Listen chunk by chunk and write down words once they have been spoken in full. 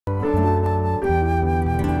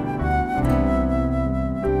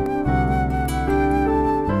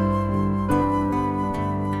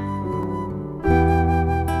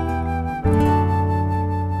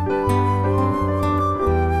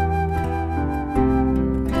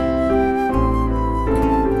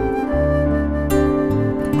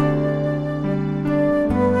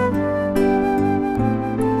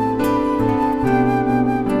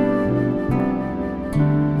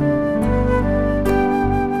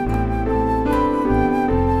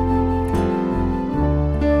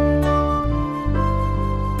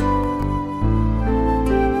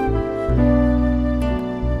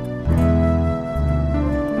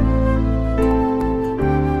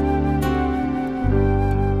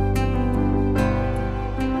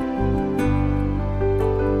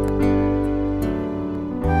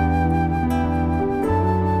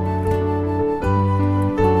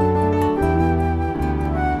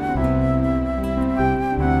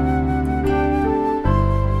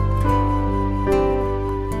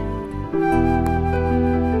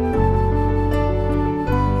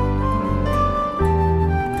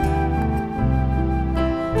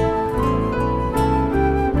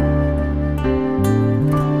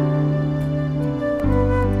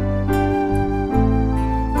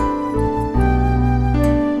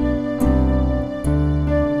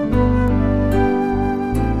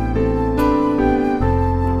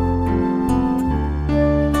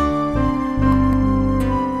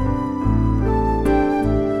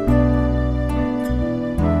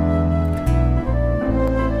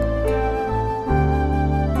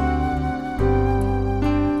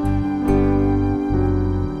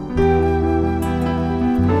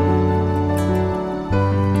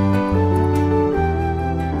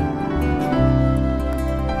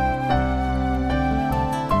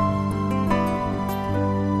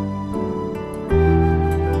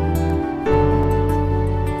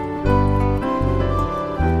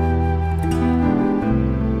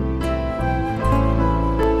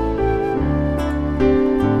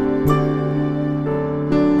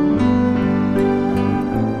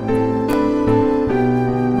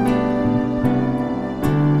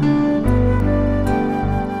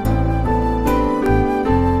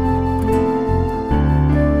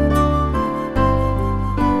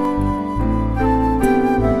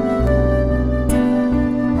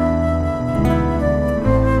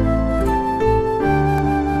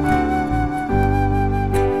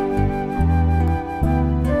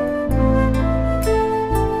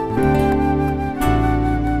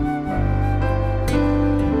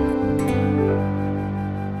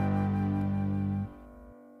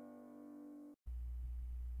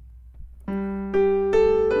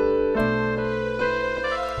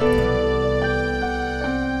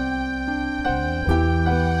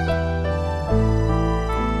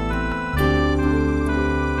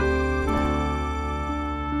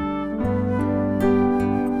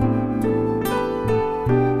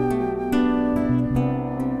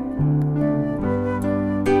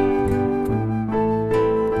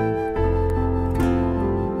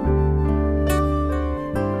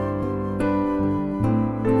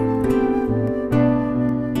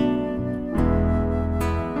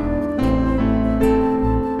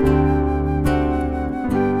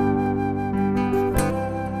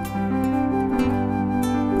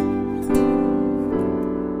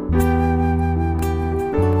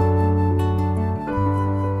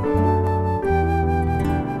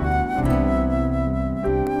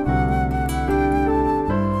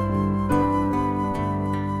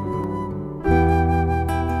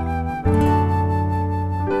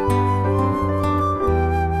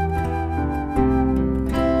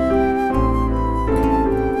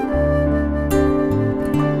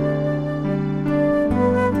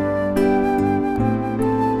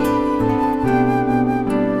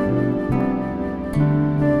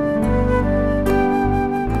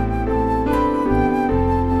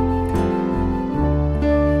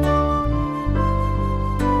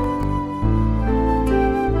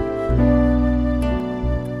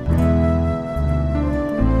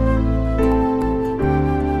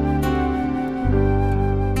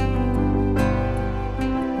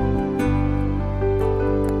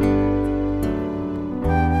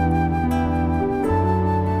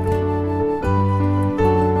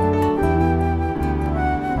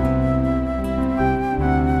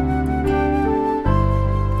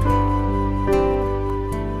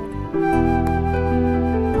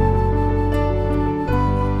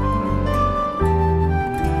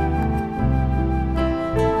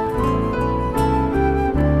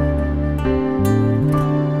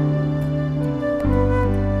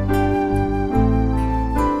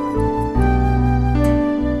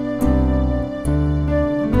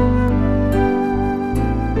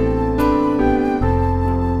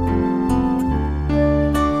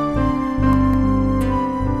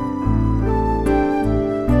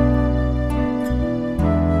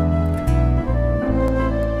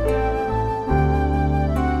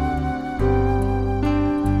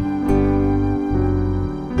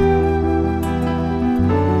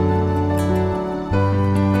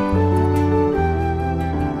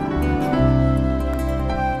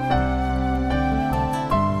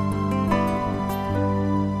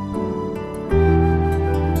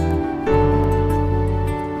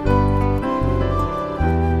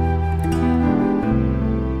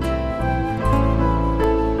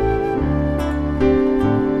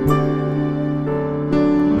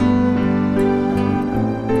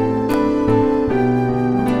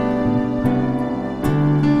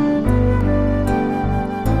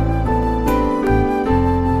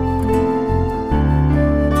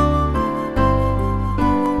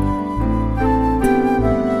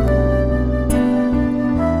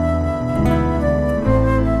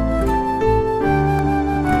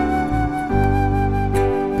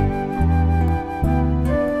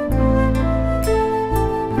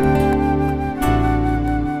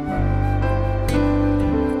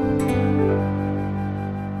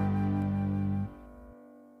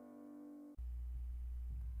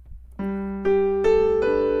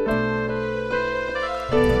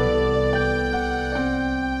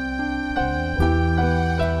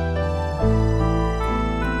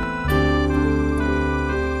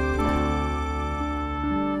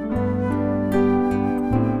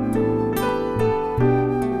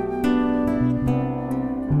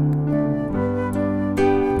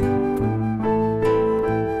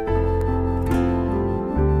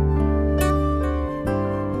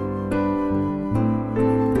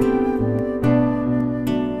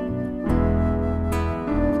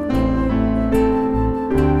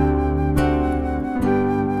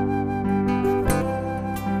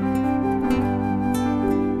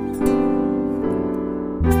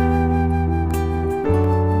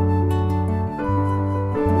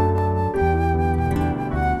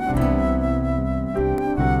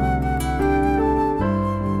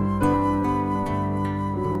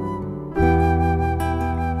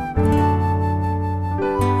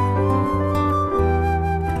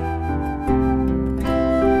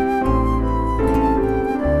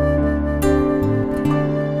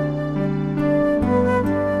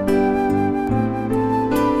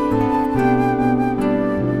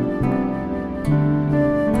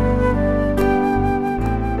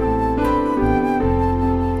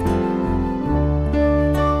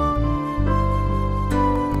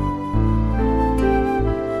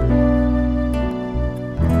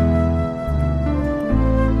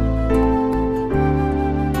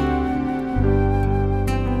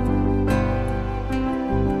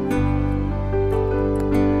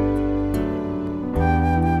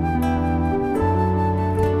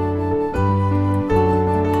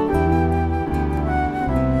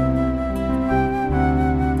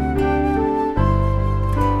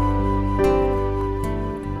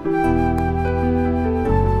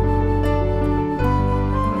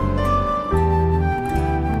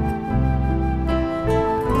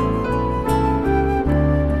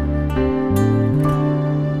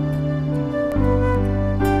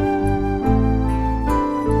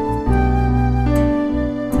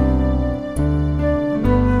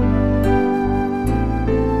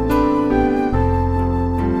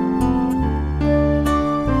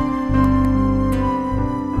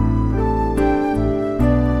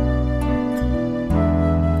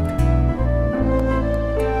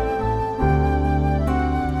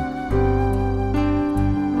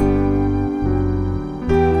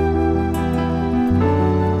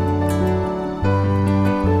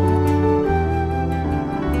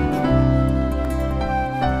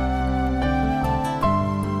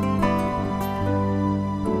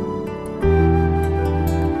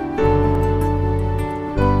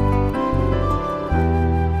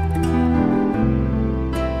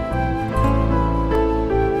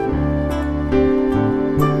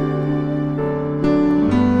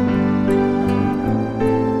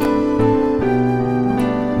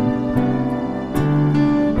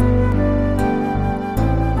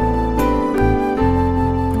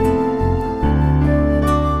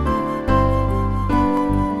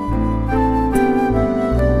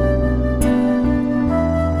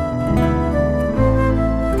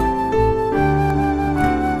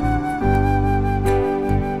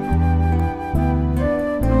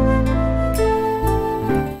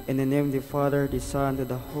Father, the Son,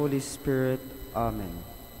 and the Holy Spirit. Amen.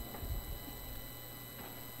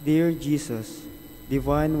 Dear Jesus,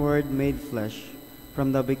 divine Word made flesh,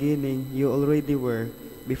 from the beginning you already were,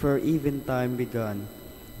 before even time began.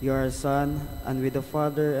 You are Son, and with the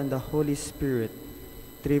Father and the Holy Spirit,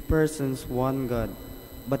 three persons, one God.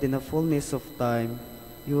 But in the fullness of time,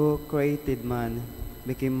 you who created man,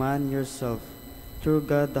 became man yourself.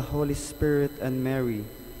 Through God the Holy Spirit and Mary,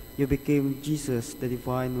 you became Jesus, the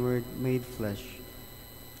divine Word made flesh.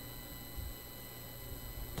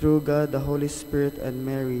 Through God the Holy Spirit and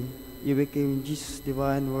Mary, you became Jesus,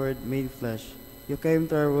 divine Word made flesh. You came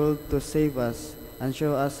to our world to save us and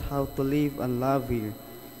show us how to live and love here,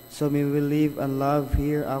 so may we live and love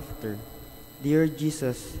hereafter. Dear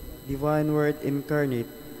Jesus, divine Word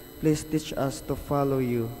incarnate, please teach us to follow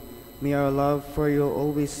you. May our love for you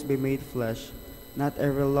always be made flesh, not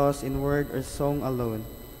ever lost in word or song alone.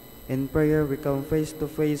 In prayer we come face to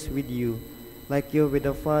face with you, like you with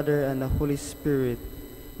the Father and the Holy Spirit.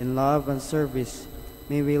 In love and service,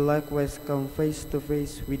 may we likewise come face to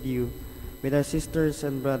face with you, with our sisters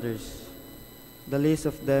and brothers, the least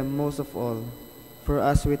of them most of all. For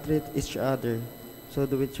as we treat each other, so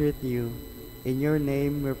do we treat you. In your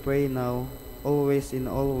name we pray now, always in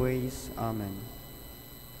all ways. Amen.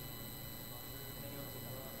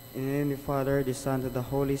 In the name of the Father, the Son, and the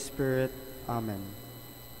Holy Spirit. Amen.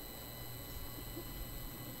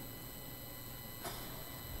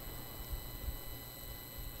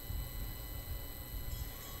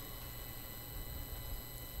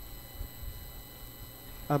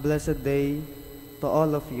 A blessed day to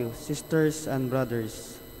all of you, sisters and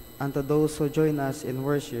brothers, and to those who join us in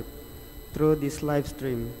worship through this live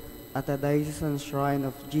stream at the Diocesan Shrine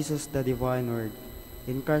of Jesus the Divine Word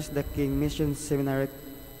in Christ the King Mission Seminary,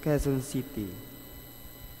 Quezon City.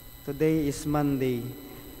 Today is Monday,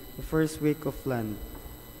 the first week of Lent.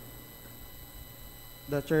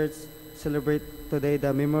 The Church celebrates today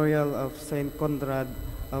the memorial of Saint Conrad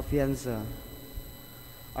of Piacenza.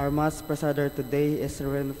 Our Mass presider today is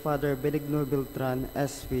Reverend Father Benigno Beltran,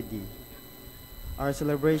 SVD. Our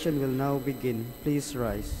celebration will now begin. Please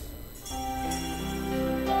rise.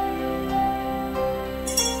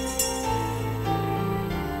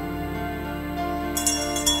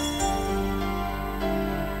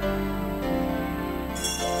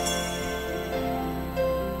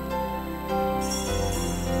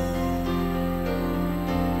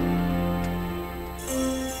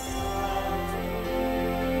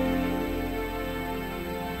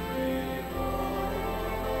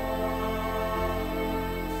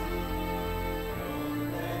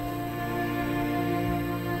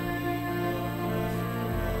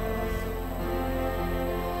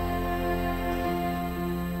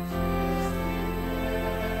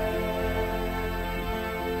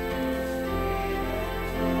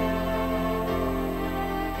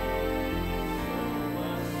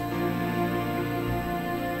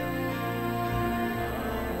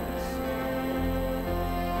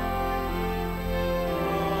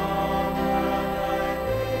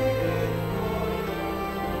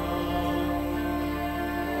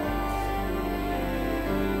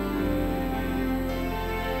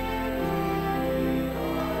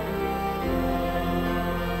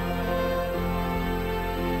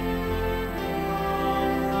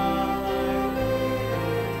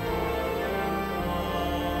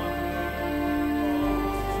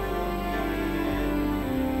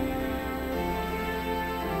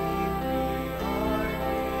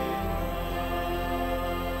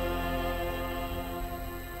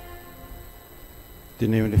 In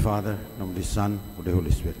the name of the Father, and of the Son, and of the Holy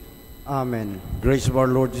Spirit. Amen. Grace of our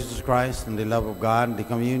Lord Jesus Christ, and the love of God, and the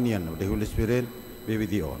communion of the Holy Spirit be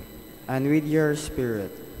with you all. And with your spirit.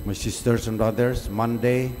 My sisters and brothers,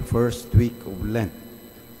 Monday, first week of Lent.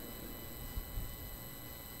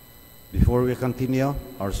 Before we continue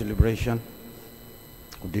our celebration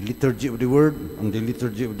of the liturgy of the Word and the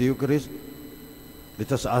liturgy of the Eucharist,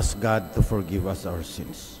 let us ask God to forgive us our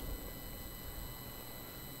sins.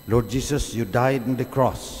 Lord Jesus, you died on the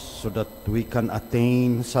cross so that we can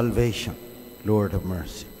attain salvation. Lord, have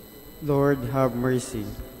mercy. Lord, have mercy.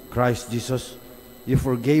 Christ Jesus, you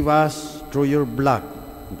forgave us through your blood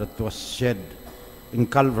that was shed in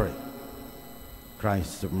Calvary.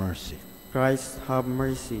 Christ, have mercy. Christ, have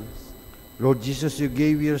mercy. Lord Jesus, you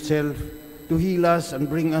gave yourself to heal us and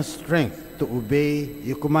bring us strength to obey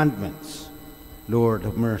your commandments. Lord,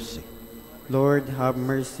 have mercy. Lord, have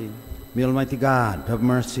mercy. May Almighty God have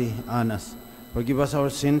mercy on us, forgive us our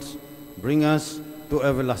sins, bring us to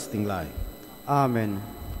everlasting life. Amen.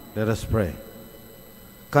 Let us pray.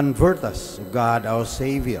 Convert us, O God, our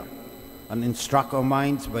Savior, and instruct our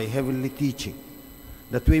minds by heavenly teaching,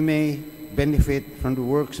 that we may benefit from the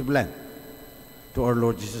works of Lent. To our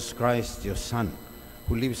Lord Jesus Christ, your Son,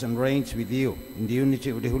 who lives and reigns with you in the unity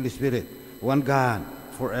of the Holy Spirit, one God,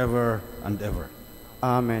 forever and ever.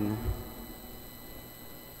 Amen.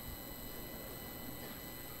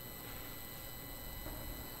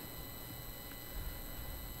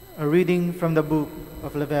 A reading from the book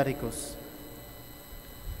of Leviticus.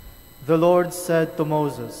 The Lord said to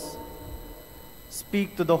Moses,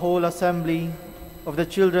 "Speak to the whole assembly of the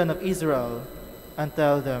children of Israel and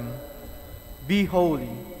tell them, 'Be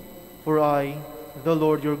holy, for I, the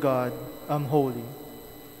Lord your God, am holy.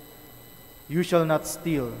 You shall not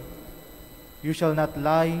steal. You shall not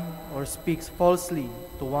lie or speak falsely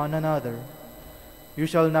to one another. You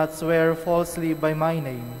shall not swear falsely by my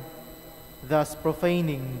name, thus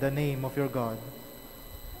profaning the name of your God.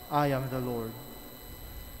 I am the Lord.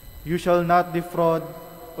 You shall not defraud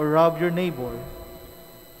or rob your neighbor.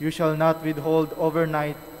 You shall not withhold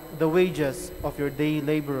overnight the wages of your day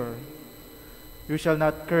laborer. You shall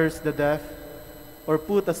not curse the deaf or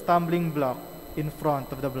put a stumbling block in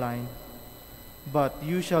front of the blind, but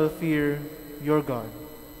you shall fear your God.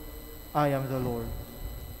 I am the Lord.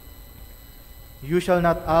 You shall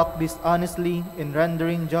not act dishonestly in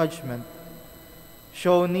rendering judgment.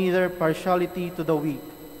 Show neither partiality to the weak,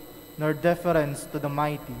 nor deference to the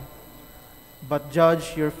mighty, but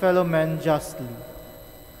judge your fellow men justly.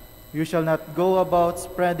 You shall not go about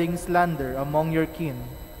spreading slander among your kin,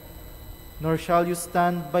 nor shall you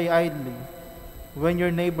stand by idly when your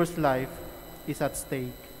neighbor's life is at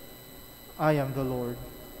stake. I am the Lord.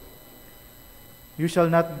 You shall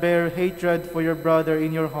not bear hatred for your brother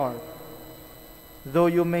in your heart. Though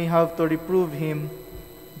you may have to reprove him,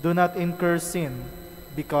 do not incur sin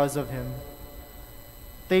because of him.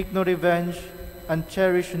 Take no revenge and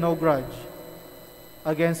cherish no grudge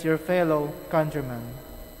against your fellow countrymen.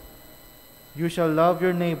 You shall love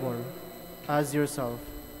your neighbor as yourself.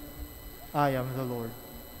 I am the Lord.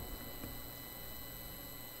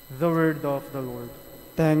 The word of the Lord.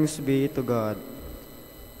 Thanks be to God.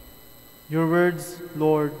 Your words,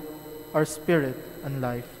 Lord, are spirit and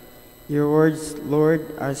life. Your words, Lord,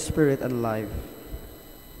 are spirit and life.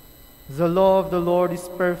 The law of the Lord is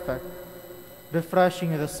perfect,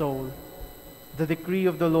 refreshing the soul. The decree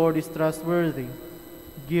of the Lord is trustworthy,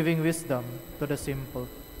 giving wisdom to the simple.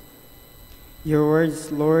 Your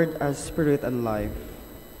words, Lord, are spirit and life.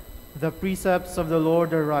 The precepts of the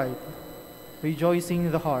Lord are right,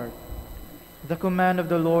 rejoicing the heart. The command of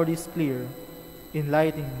the Lord is clear,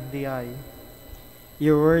 enlightening the eye.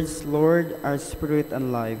 Your words, Lord, are spirit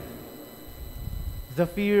and life. The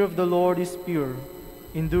fear of the Lord is pure,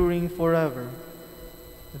 enduring forever.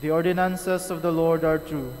 The ordinances of the Lord are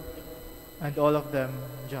true, and all of them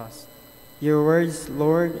just. Your words,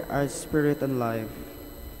 Lord, are spirit and life.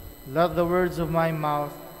 Let the words of my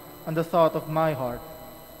mouth and the thought of my heart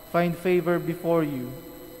find favor before you,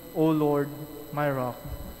 O Lord, my rock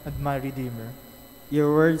and my redeemer.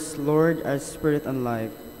 Your words, Lord, are spirit and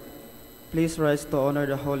life. Please rise to honor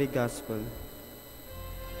the Holy Gospel.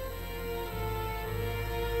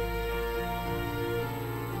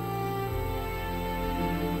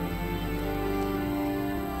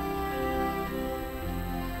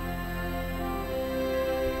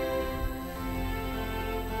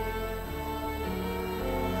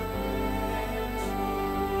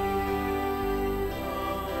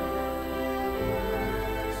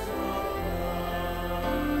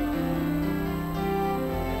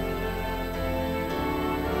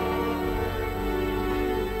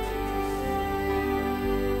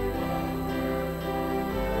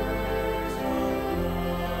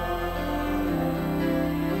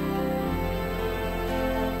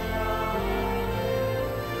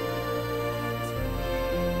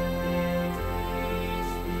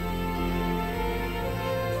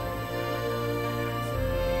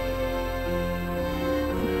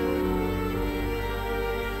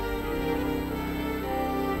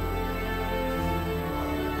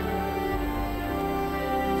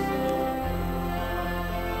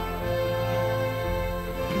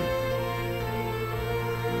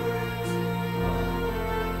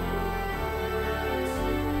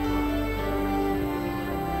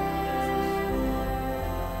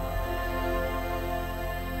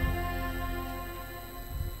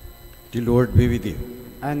 The Lord be with you.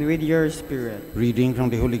 And with your spirit. Reading from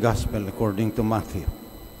the Holy Gospel according to Matthew.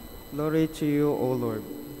 Glory to you, O Lord.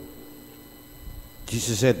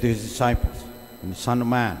 Jesus said to his disciples, "When the Son of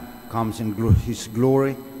Man comes in his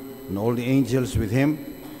glory, and all the angels with him,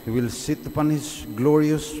 he will sit upon his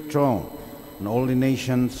glorious throne, and all the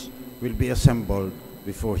nations will be assembled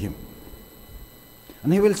before him.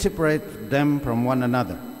 And he will separate them from one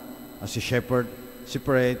another, as a shepherd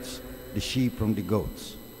separates the sheep from the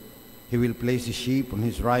goats. He will place the sheep on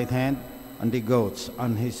his right hand and the goats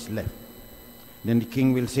on his left. Then the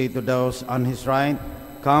king will say to those on his right,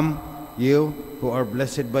 "Come, you who are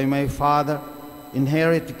blessed by my Father,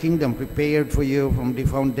 inherit the kingdom prepared for you from the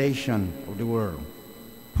foundation of the world.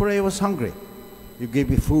 For I was hungry, you gave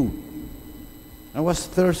me food. I was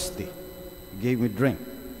thirsty, you gave me drink.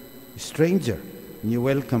 A stranger, and you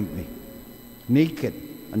welcomed me. Naked,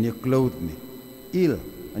 and you clothed me. Ill,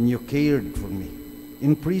 and you cared for me.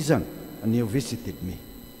 In prison, and you visited me."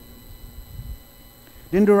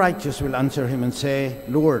 Then the righteous will answer him and say,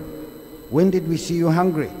 "Lord, when did we see you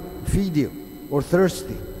hungry, feed you, or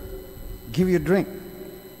thirsty, give you drink?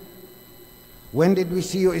 When did we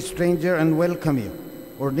see you a stranger and welcome you,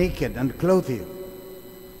 or naked and clothe you?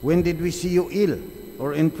 When did we see you ill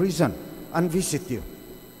or in prison and visit you?"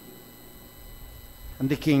 And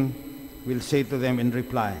the king will say to them in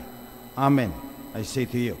reply, "Amen, I say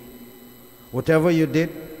to you, whatever you did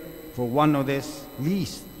for one of these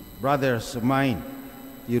least brothers of mine,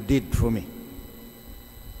 you did for me."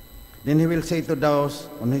 Then he will say to those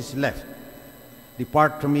on his left,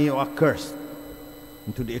 "Depart from me, you accursed,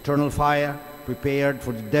 into the eternal fire prepared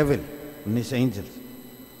for the devil and his angels.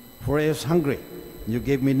 For I was hungry, and you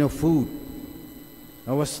gave me no food.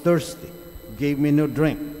 I was thirsty, you gave me no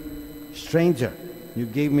drink. Stranger, you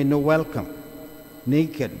gave me no welcome.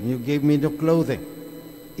 Naked, you gave me no clothing.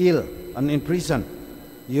 Ill and in prison,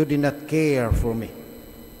 you did not care for me."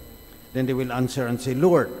 Then they will answer and say,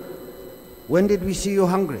 "Lord, when did we see you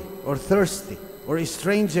hungry, or thirsty, or a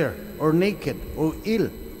stranger, or naked, or ill,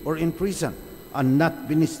 or in prison, and not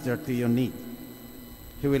minister to your need?"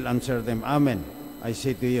 He will answer them, "Amen, I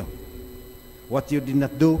say to you, what you did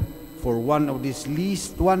not do for one of these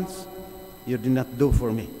least ones, you did not do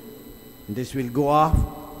for me. And this will go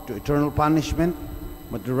off to eternal punishment,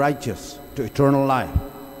 but the righteous to eternal life."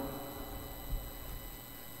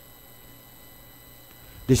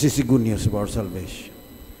 This is the good news of our salvation.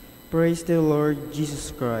 Praise the Lord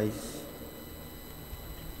Jesus Christ.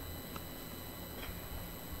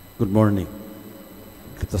 Good morning.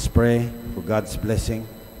 Let us pray for God's blessing,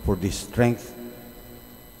 for the strength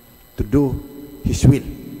to do His will.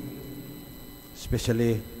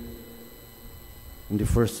 Especially in the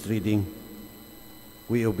first reading,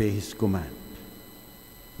 we obey His command.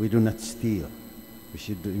 We do not steal.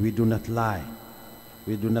 We do not lie.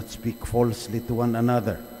 We do not speak falsely to one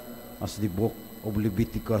another, as the book of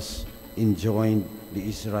Leviticus enjoined the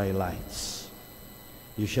Israelites.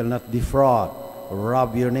 You shall not defraud or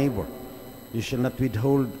rob your neighbor. You shall not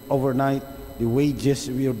withhold overnight the wages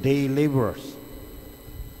of your day laborers.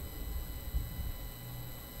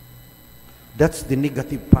 That's the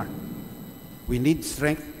negative part. We need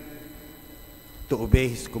strength to obey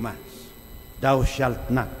His commands. Thou shalt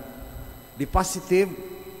not. The positive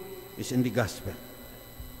is in the gospel.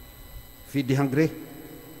 Feed the hungry,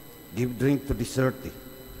 give drink to the thirsty.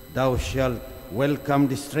 Thou shalt welcome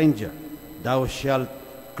the stranger. Thou shalt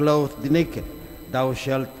clothe the naked. Thou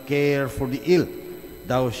shalt care for the ill.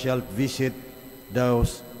 Thou shalt visit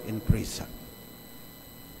those in prison.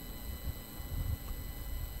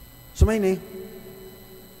 So many,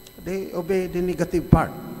 they obey the negative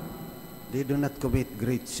part. They do not commit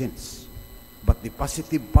great sins. But the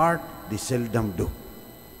positive part, they seldom do.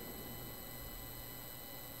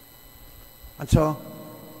 And so,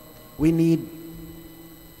 we need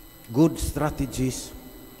good strategies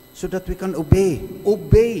so that we can obey.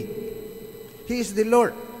 Obey. He is the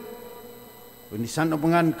Lord. When the Son of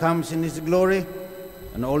Man comes in His glory,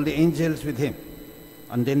 and all the angels with Him,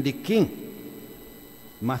 and then the King,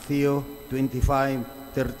 Matthew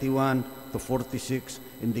 25:31 to 46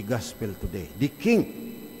 in the Gospel today. The King,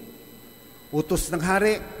 utos ng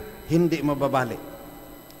hari, hindi mababalik.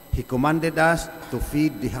 He commanded us to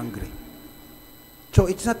feed the hungry. So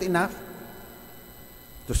it's not enough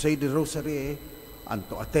to say the rosary and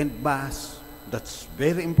to attend Mass. That's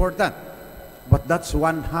very important. But that's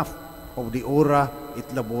one half of the ora et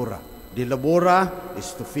labora. The labora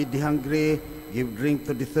is to feed the hungry, give drink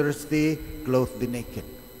to the thirsty, clothe the naked.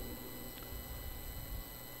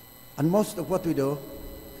 And most of what we do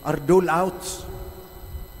are dole-outs.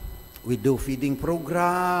 We do feeding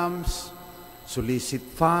programs, solicit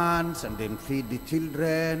funds, and then feed the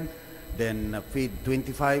children, then feed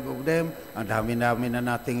 25 of them, and dami-dami na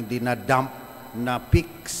nating dinadump na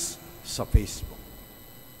pics sa Facebook.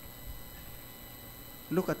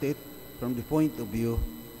 Look at it from the point of view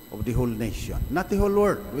of the whole nation, not the whole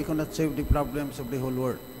world. We cannot save the problems of the whole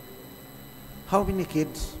world. How many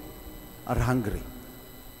kids are hungry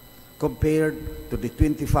compared to the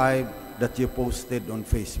 25 that you posted on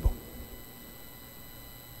Facebook?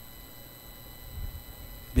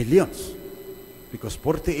 millions. Because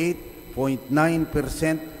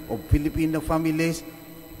 48.9% of Filipino families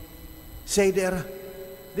say they are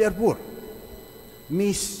poor.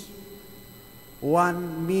 Miss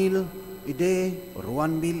 1 meal a day or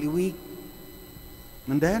 1 meal a week.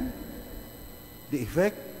 And then, the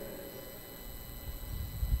effect,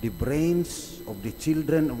 the brains of the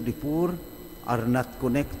children of the poor are not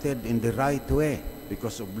connected in the right way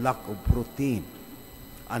because of lack of protein.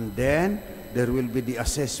 And then, there will be the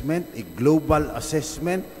assessment, a global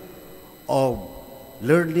assessment of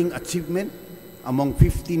learning achievement among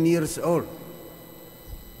 15 years old.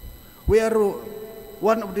 We are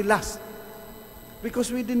one of the last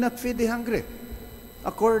because we did not feed the hungry,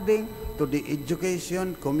 according to the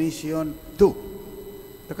Education Commission 2.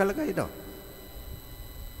 Nakalagay daw.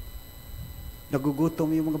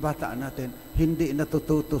 Nagugutom yung mga bata natin, hindi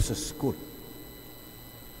natututo sa school.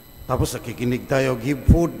 Tapos nakikinig tayo, give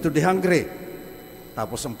food to the hungry.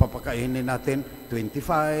 Tapos ang papakainin natin,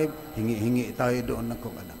 25, hingi-hingi tayo doon ng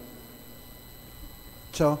kung ano.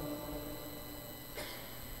 So,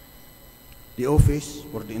 the Office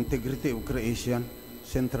for the Integrity of Creation,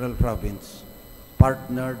 Central Province,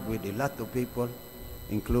 partnered with a lot of people,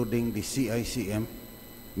 including the CICM,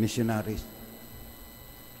 missionaries.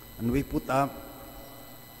 And we put up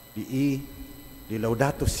the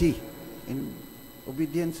Laudato Si, in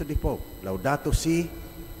obedience to the Pope. Laudato Si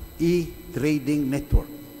e-trading network.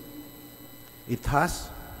 It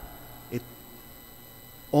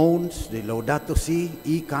owns the Laudato Si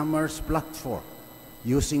e-commerce platform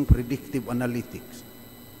using predictive analytics.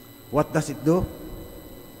 What does it do?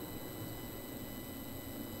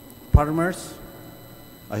 Farmers,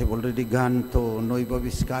 I have already gone to Nueva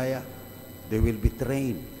Vizcaya. They will be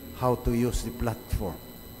trained how to use the platform.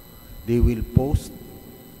 They will post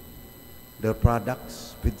their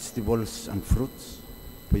products, vegetables and fruits,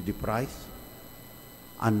 with the price.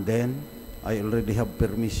 And then, I already have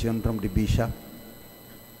permission from the bishop.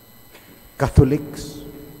 Catholics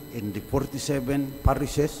in the 47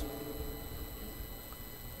 parishes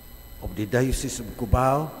of the Diocese of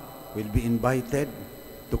Cubao will be invited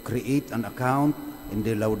to create an account in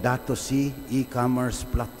the Laudato Si e-commerce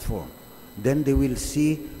platform. Then they will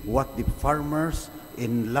see what the farmers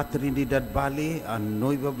in La Trinidad Valley and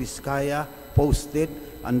Nueva Vizcaya posted,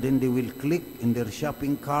 and then they will click in their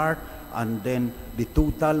shopping cart, and then the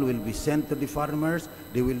total will be sent to the farmers.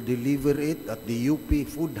 They will deliver it at the UP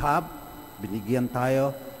Food Hub. Binigyan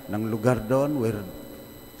tayo ng lugar doon where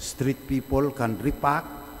street people can repack.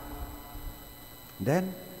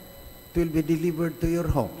 Then, it will be delivered to your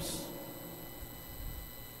homes.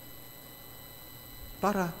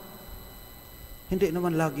 Para hindi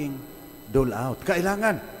naman laging dole out.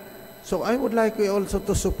 Kailangan. So I would like you also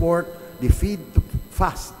to support the Feed to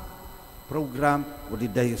Fast program of the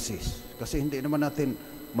diocese. Kasi hindi naman natin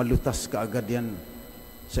malutas kaagad yan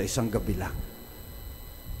sa isang gabi lang.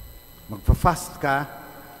 Magpa-fast ka,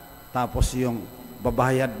 tapos yung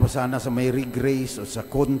babayad mo sana sa Mary Grace o sa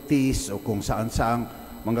Contis o kung saan-saang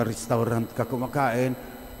mga restaurant ka kumakain,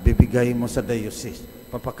 bibigay mo sa diocese.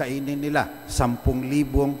 Papakainin nila 10,000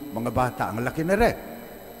 mga bata. Ang laki na rin.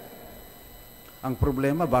 Ang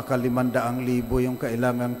problema, baka 500,000 yung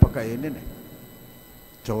kailangang pakainin.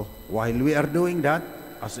 So, while we are doing that,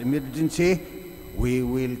 as emergency, we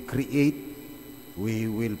will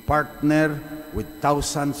partner with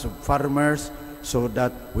thousands of farmers so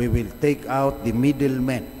that we will take out the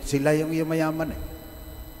middlemen. Sila yung mayaman eh.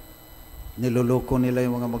 Niloloko nila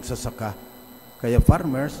yung mga magsasaka. Kaya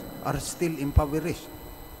farmers are still impoverished.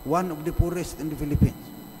 One of the poorest in the Philippines.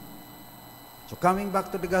 So coming back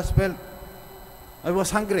to the gospel, I was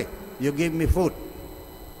hungry. You gave me food.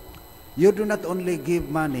 You do not only give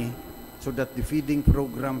money so that the feeding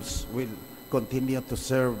programs will continue to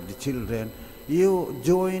serve the children. You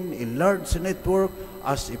join a large network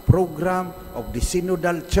as a program of the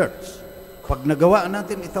Synodal Church. Pag nagawa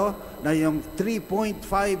natin ito, na yung 3.5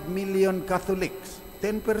 million Catholics,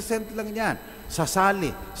 10% lang yan, sasali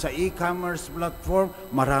sa e-commerce platform,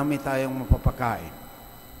 marami tayong mapapakain.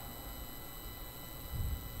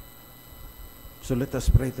 So let us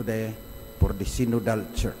pray today for the Synodal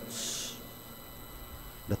Church.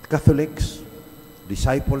 That Catholics,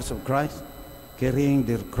 disciples of Christ, carrying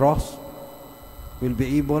their cross, will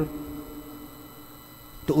be able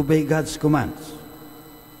to obey God's commands.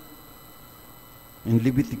 In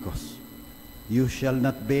Leviticus, you shall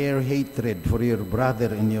not bear hatred for your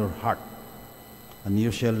brother in your heart, and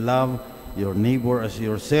you shall love your neighbor as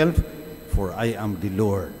yourself, for I am the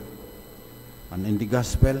Lord. And in the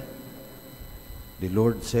gospel, the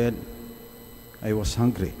Lord said, I was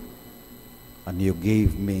hungry, and you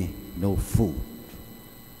gave me no food.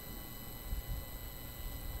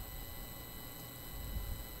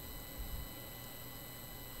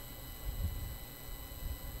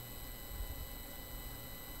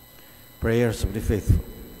 Prayers of the faithful.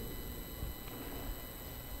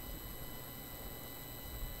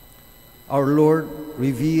 Our Lord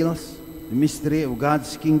reveals the mystery of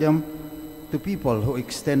God's kingdom to people who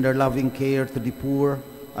extend their loving care to the poor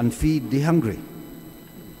and feed the hungry,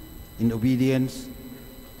 in obedience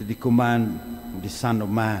to the command of the Son of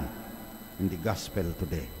Man in the Gospel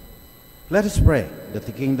today. Let us pray that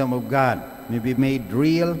the kingdom of God may be made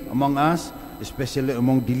real among us, especially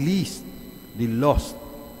among the least, the lost,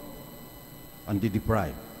 and the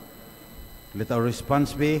deprived. Let our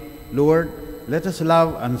response be, Lord, let us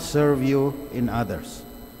love and serve you in others.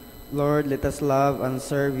 Lord, let us love and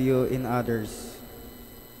serve you in others.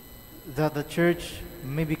 That the Church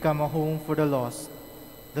may become a home for the lost,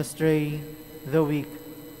 the stray, the weak,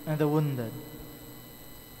 and the wounded.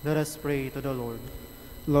 Let us pray to the Lord.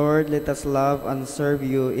 Lord, let us love and serve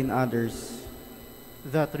you in others.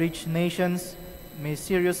 That rich nations may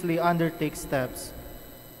seriously undertake steps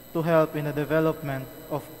to help in the development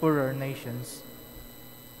of poorer nations.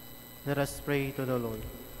 Let us pray to the Lord.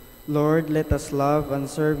 Lord, let us love and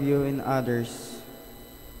serve you in others.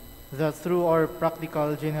 That through our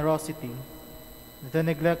practical generosity, the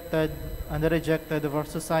neglected and the rejected of our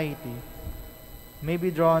society may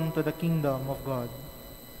be drawn to the kingdom of God.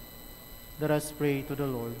 Let us pray to the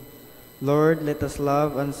Lord. Lord, let us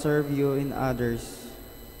love and serve you in others.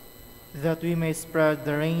 That we may spread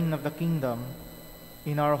the reign of the kingdom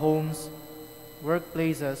in our homes,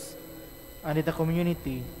 workplaces, and in the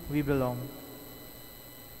community we belong.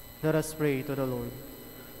 Let us pray to the Lord.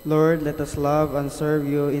 Lord, let us love and serve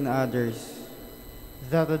you in others.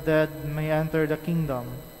 That the dead may enter the kingdom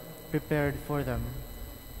prepared for them.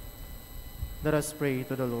 Let us pray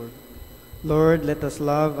to the Lord. Lord, let us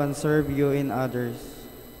love and serve you in others.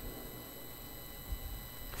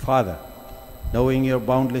 Father, knowing your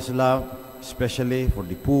boundless love, especially for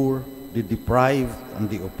the poor, the deprived, and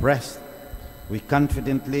the oppressed, we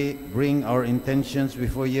confidently bring our intentions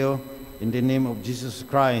before you in the name of Jesus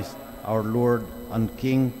Christ, our Lord and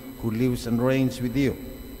King, who lives and reigns with you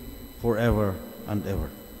forever and ever.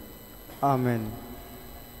 Amen.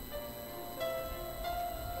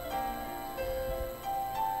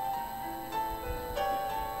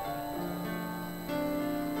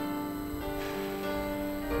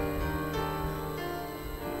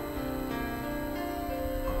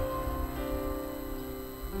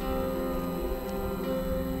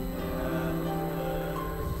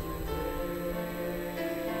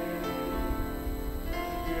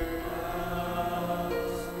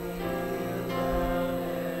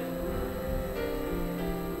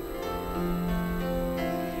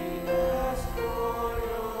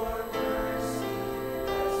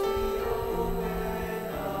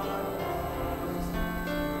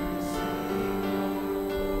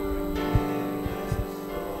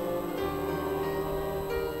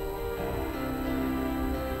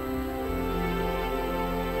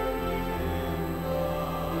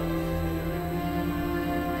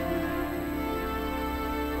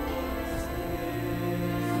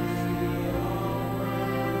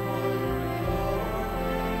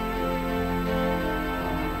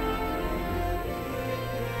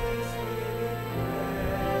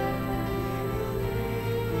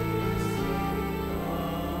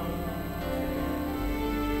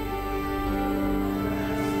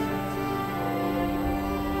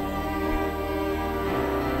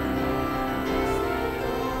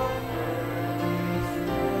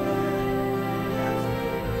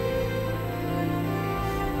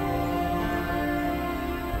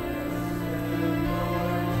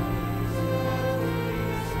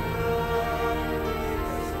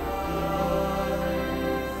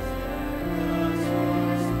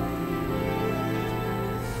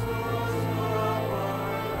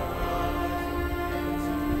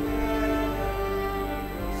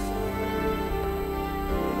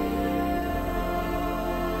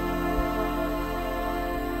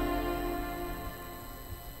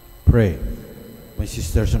 Pray, my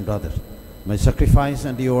sisters and brothers, my sacrifice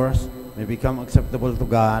and yours may become acceptable to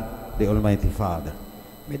God, the Almighty Father.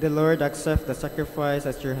 May the Lord accept the sacrifice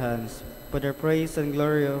at your hands, for the praise and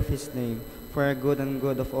glory of his name, for our good and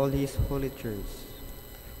good of all his holy church.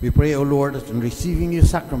 We pray, O Lord, that in receiving your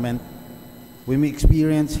sacrament, we may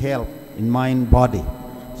experience health in mind, body,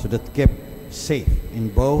 so that kept safe in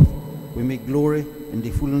both, we may glory in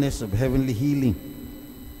the fullness of heavenly healing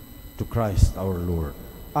to Christ our Lord.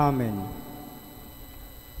 Amen.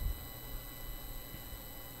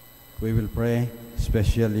 We will pray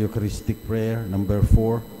special Eucharistic prayer number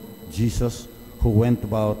 4, Jesus who went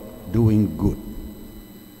about doing good.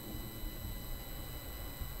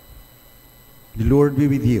 The Lord be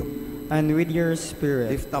with you. and with your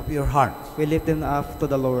spirit, lift up your hearts. we lift them up to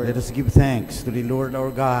the Lord. Let us give thanks to the Lord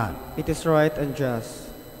our God. It is right and just.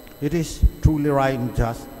 It is truly right and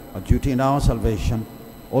just, a duty in our salvation,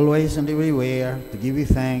 always and everywhere, to give you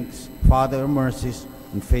thanks, Father of mercies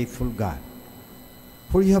and faithful God.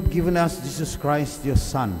 For you have given us Jesus Christ, your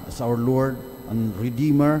Son, as our Lord and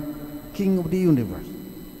Redeemer, King of the universe.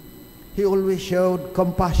 He always showed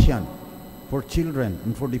compassion for children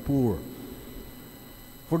and for the poor,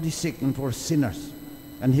 for the sick and for sinners,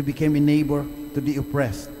 and he became a neighbor to the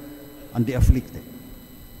oppressed and the afflicted.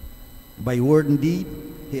 By word and deed,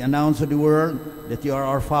 he announced to the world that you are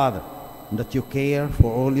our Father, and that you care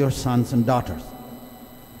for all your sons and daughters.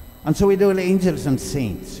 And so with all angels and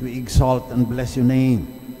saints, we exalt and bless your name,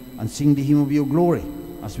 and sing the hymn of your glory,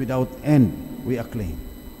 as without end we acclaim.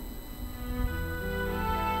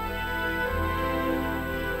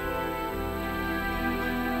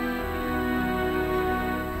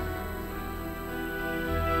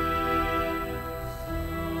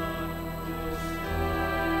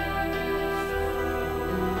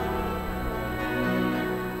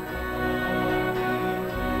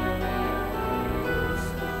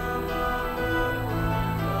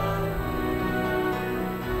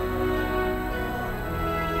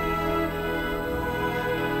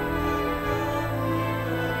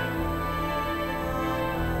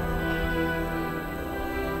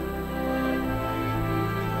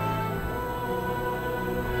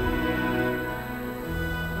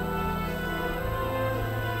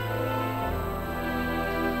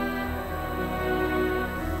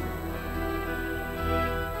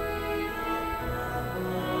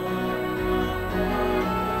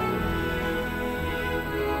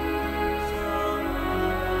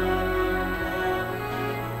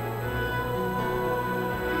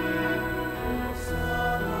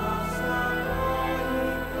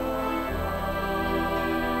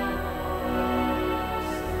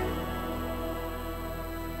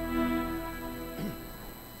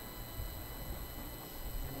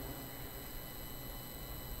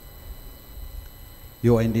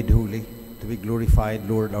 You are indeed holy, to be glorified,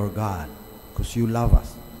 Lord our God, because you love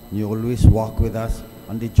us, and you always walk with us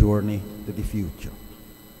on the journey to the future.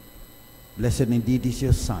 Blessed indeed is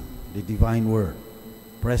your Son, the divine Word,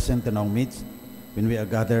 present in our midst when we are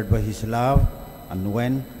gathered by his love, and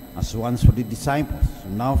when, as once for the disciples,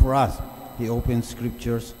 and now for us, he opens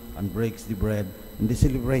scriptures and breaks the bread in the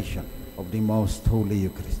celebration of the most holy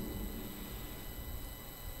Eucharist.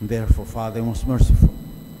 And therefore, Father most merciful,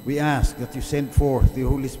 we ask that you send forth the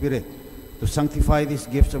Holy Spirit to sanctify these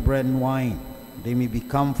gifts of bread and wine. They may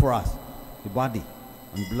become for us the body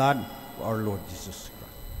and blood of our Lord Jesus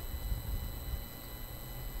Christ.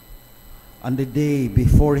 On the day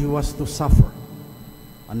before he was to suffer,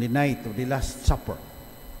 on the night of the Last Supper,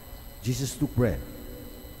 Jesus took bread,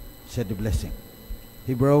 said the blessing.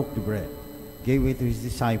 He broke the bread, gave it to his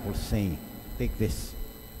disciples, saying, "Take this,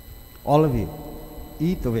 all of you,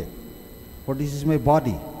 eat of it, for this is my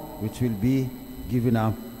body, which will be given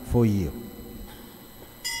up for you."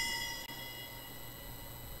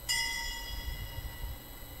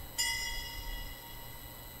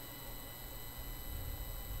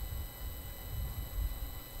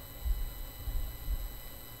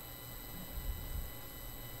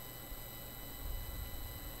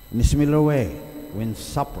 In a similar way, when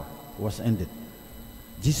supper was ended,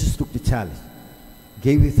 Jesus took the chalice,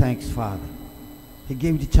 gave you thanks, Father. He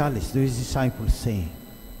gave the chalice to his disciples, saying,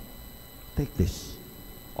 "Take this,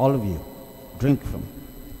 all of you, drink from it.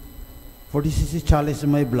 For this is the chalice of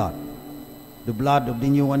my blood, the blood of the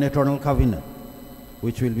new and eternal covenant,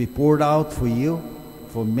 which will be poured out for you,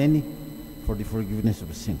 for many, for the forgiveness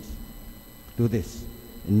of sins. Do this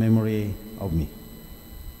in memory of me."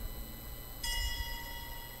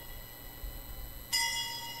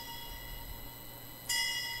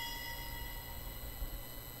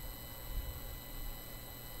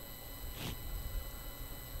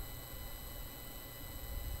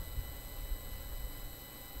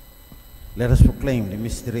 Let us proclaim the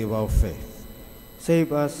mystery of our faith.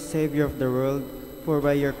 Save us, Savior of the world, for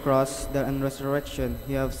by your cross, death, and resurrection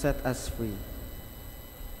you have set us free.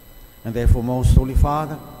 And therefore, most Holy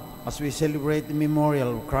Father, as we celebrate the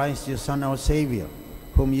memorial of Christ, your Son, our Savior,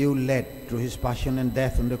 whom you led through his passion and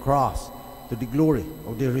death on the cross to the glory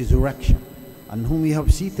of the resurrection, and whom you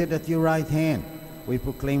have seated at your right hand, we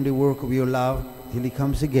proclaim the work of your love till he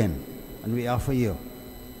comes again, and we offer you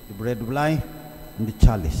the bread of life and the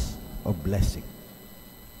chalice of blessing.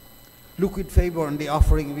 Look with favor on the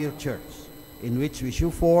offering of your church, in which we show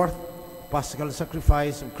forth paschal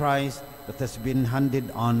sacrifice of Christ that has been handed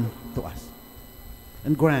on to us.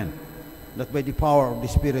 And grant that by the power of the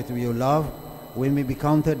Spirit of your love, we may be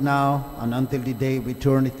counted now and until the day of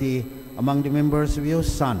eternity among the members of your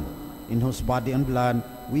Son, in whose body and blood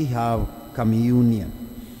we have communion.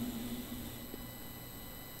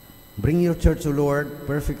 Bring your church, O Lord,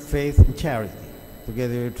 perfect faith and charity,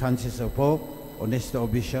 together with Francis of Pope, Onesto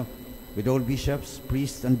of Bishop, with all bishops,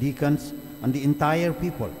 priests, and deacons, and the entire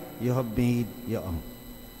people you have made your own.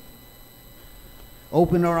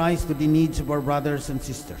 Open our eyes to the needs of our brothers and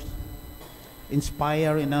sisters.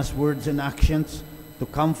 Inspire in us words and actions to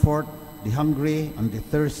comfort the hungry and the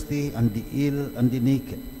thirsty and the ill and the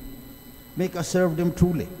naked. Make us serve them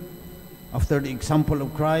truly, after the example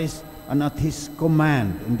of Christ and at his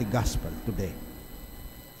command in the gospel today.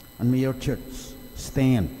 And may your church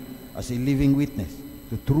stand as a living witness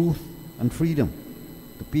to truth and freedom,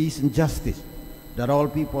 to peace and justice, that all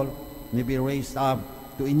people may be raised up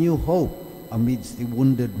to a new hope amidst the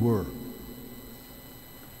wounded world.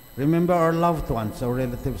 Remember our loved ones, our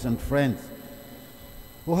relatives and friends,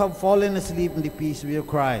 who have fallen asleep in the peace of your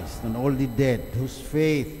Christ, and all the dead whose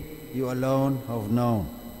faith you alone have known.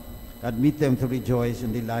 Admit them to rejoice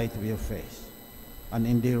in the light of your face, and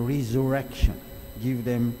in the resurrection give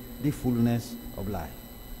them the fullness of life.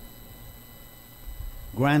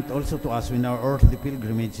 Grant also to us, when our earthly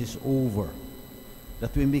pilgrimage is over,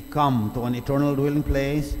 that we may come to an eternal dwelling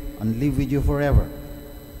place and live with you forever.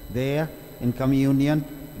 There, in communion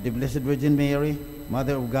with the Blessed Virgin Mary,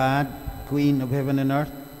 Mother of God, Queen of heaven and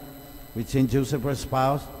earth, with Saint Joseph her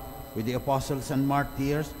spouse, with the apostles and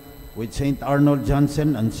martyrs, with Saint Arnold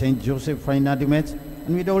Johnson and Saint Joseph Freinademetz,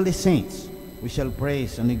 and with all the saints, we shall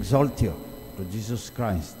praise and exalt you through Jesus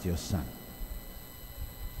Christ, your Son.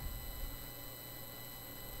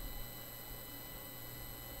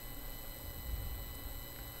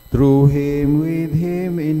 Through him, with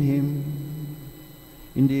him,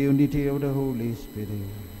 in the unity of the Holy Spirit,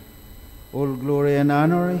 all glory and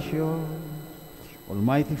honor is yours,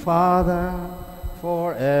 Almighty Father,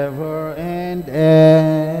 forever and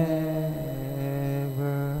ever.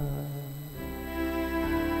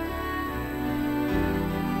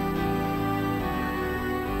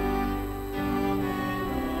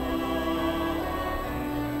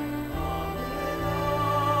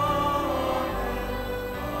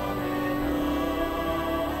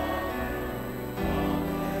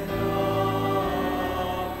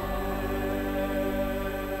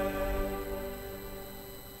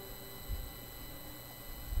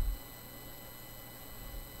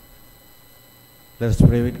 Let us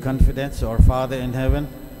pray with confidence. Our Father in heaven,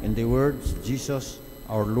 in the words Jesus,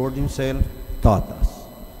 our Lord himself, taught us.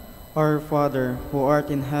 Our Father, who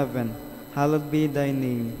art in heaven, hallowed be thy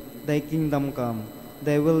name. Thy kingdom come,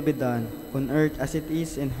 thy will be done, on earth as it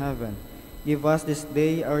is in heaven. Give us this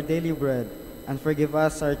day our daily bread, and forgive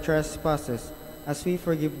us our trespasses, as we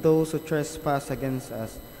forgive those who trespass against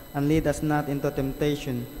us. And lead us not into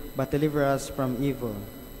temptation, but deliver us from evil.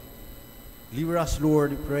 Deliver us,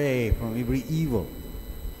 Lord, we pray, from every evil.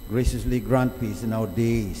 Graciously grant peace in our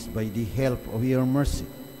days by the help of your mercy.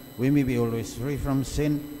 We may be always free from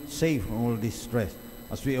sin, safe from all distress,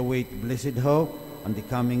 as we await blessed hope and the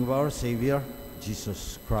coming of our Savior,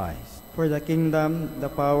 Jesus Christ. For the kingdom, the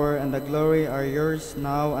power, and the glory are yours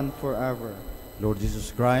now and forever. Lord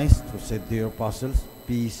Jesus Christ, who said to your apostles,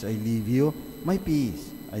 "Peace I leave you, my peace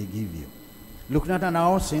I give you." Look not on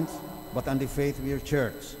our sins, but on the faith of your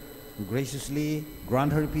church. Graciously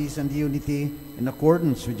grant her peace and unity in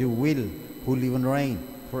accordance with your will, who live and reign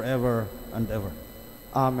forever and ever.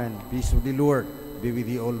 Amen. Peace of the Lord be with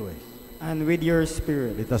you always. And with your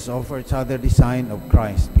spirit. Let us offer each other the sign of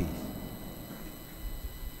Christ's peace.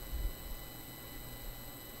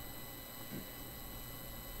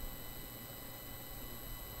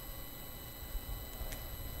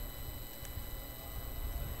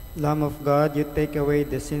 Lamb of God, you take away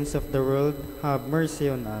the sins of the world, have mercy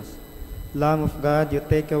on us. Lamb of God, you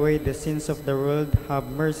take away the sins of the world, have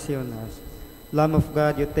mercy on us. Lamb of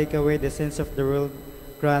God, you take away the sins of the world,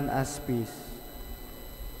 grant us peace.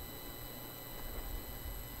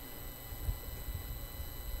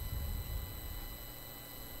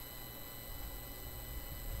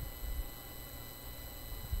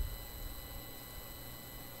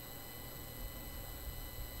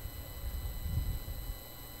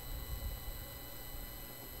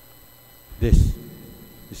 This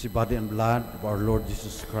is the body and blood of our Lord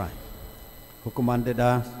Jesus Christ, who commanded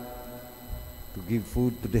us to give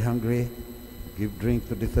food to the hungry, give drink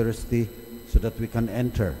to the thirsty, so that we can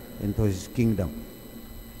enter into his kingdom.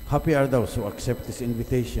 Happy are those who accept his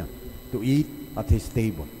invitation to eat at his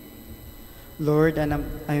table. Lord,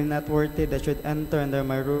 I am not worthy that should enter under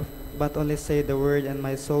my roof, but only say the word, and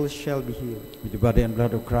my soul shall be healed. With the body and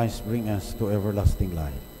blood of Christ, bring us to everlasting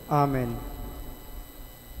life. Amen.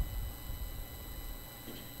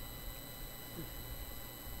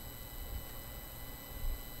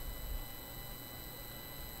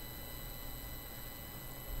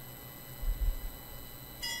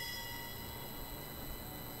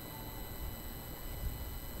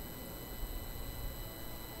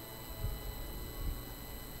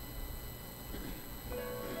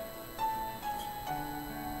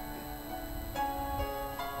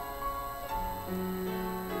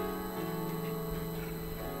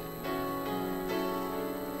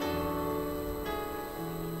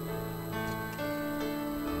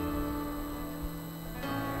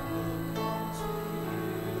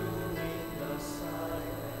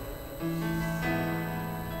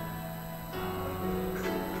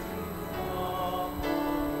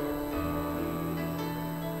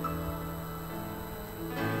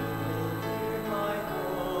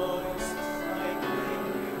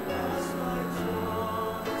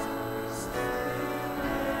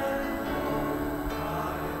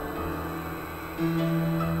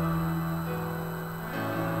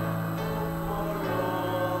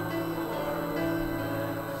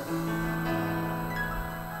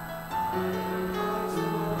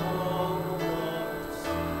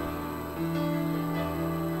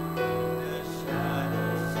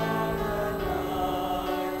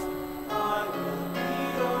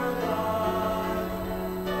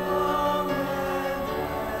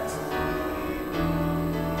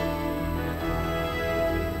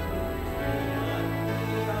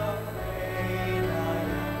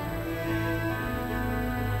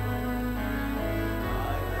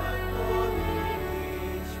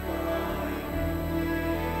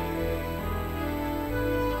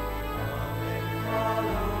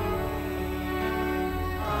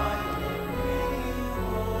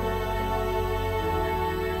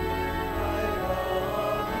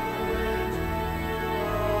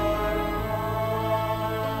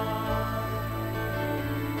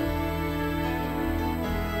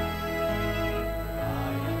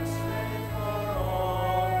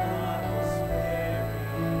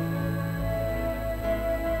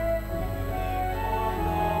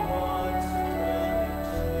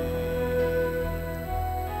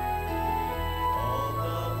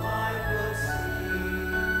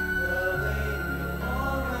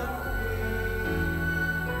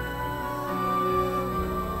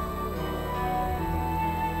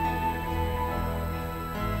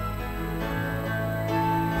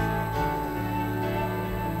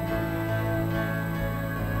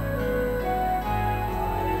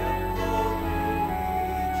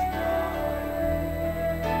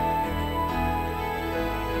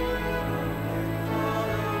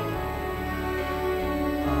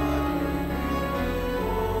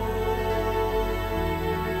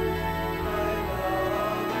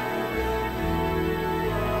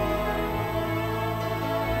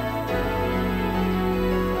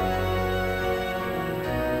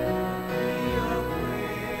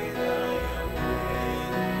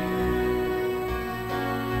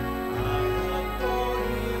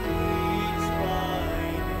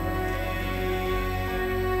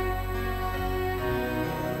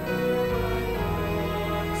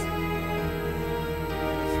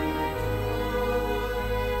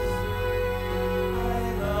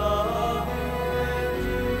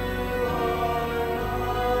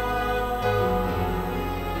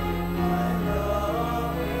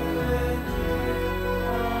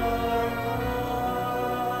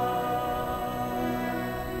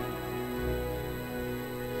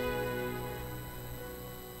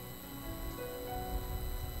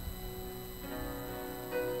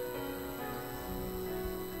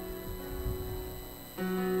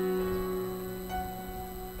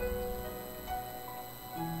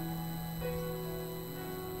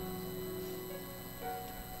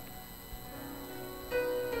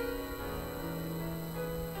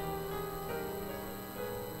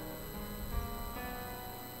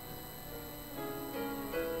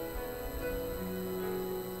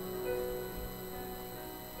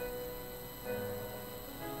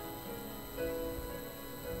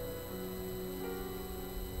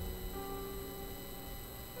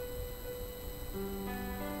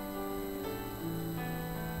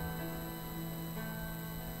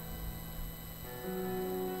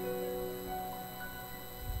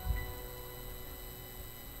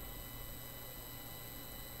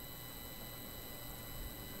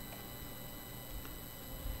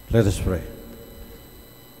 Let us pray.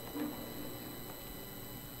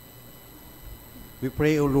 We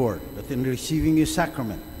pray, O Lord, that in receiving your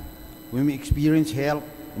sacrament, we may experience health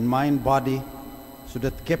in mind, body, so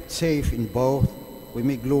that kept safe in both, we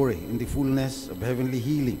may glory in the fullness of heavenly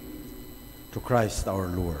healing. To Christ our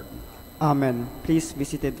Lord. Amen. Please be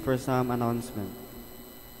seated for some announcement.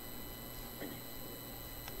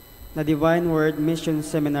 The Divine Word Mission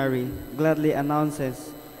Seminary gladly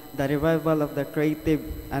announces the revival of the Creative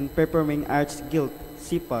and Performing Arts Guild,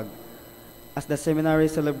 CPAG, as the seminary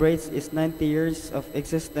celebrates its 90 years of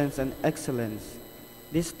existence and excellence.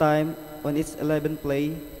 This time, on its 11th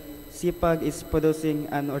play, CPAG is producing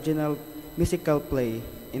an original musical play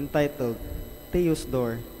entitled Theos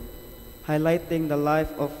Door, highlighting the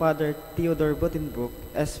life of Father Theodore Butenbrook,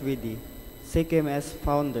 SVD, CKMS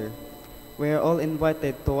founder. We are all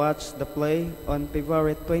invited to watch the play on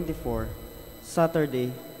February 24,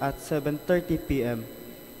 Saturday at 7:30 p.m.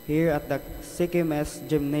 here at the CKMS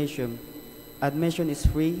Gymnasium. Admission is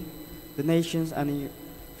free. Donations and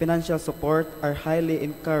financial support are highly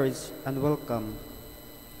encouraged and welcome.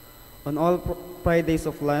 On all Fridays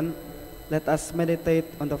of Lent, let us meditate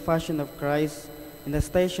on the Passion of Christ in the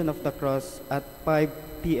Station of the Cross at 5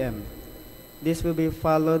 p.m. This will be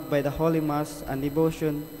followed by the Holy Mass and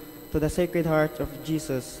devotion to the Sacred Heart of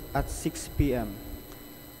Jesus at 6 p.m.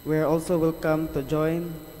 We are also welcome to join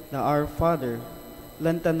the Our Father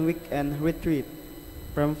Lenten Weekend Retreat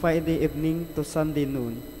from Friday evening to Sunday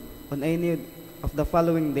noon on any of the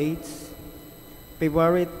following dates: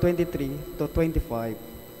 February 23 to 25,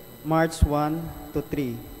 March 1 to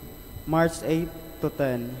 3, March 8 to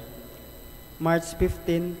 10, March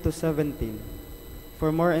 15 to 17.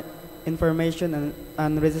 For more information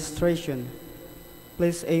and registration,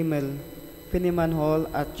 please email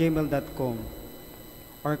finimanhall@gmail.com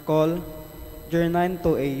or call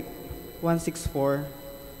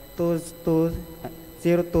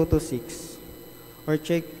 0928-164-0226 or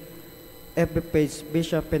check FB page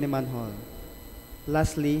Bishop Finiman Hall.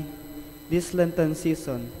 Lastly, this Lenten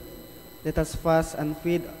season, let us fast and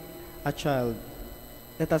feed a child.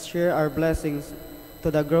 Let us share our blessings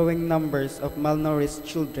to the growing numbers of malnourished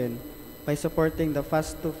children by supporting the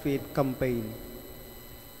Fast to Feed campaign.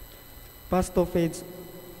 Fast to Feed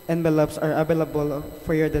envelopes are available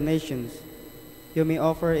for your donations. You may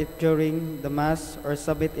offer it during the Mass or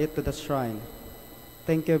submit it to the shrine.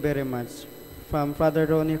 Thank you very much. From Father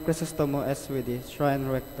Ronnie Crisostomo, SVD, Shrine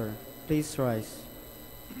Rector. Please rise.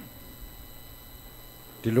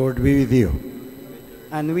 The Lord be with you.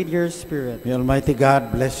 And with your spirit. May Almighty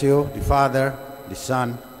God bless you, the Father, the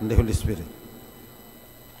Son, and the Holy Spirit.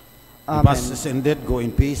 The Amen. Mass is ended. Go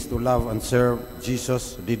in peace to love and serve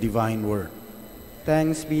Jesus, the divine Word.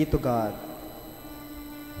 Thanks be to God.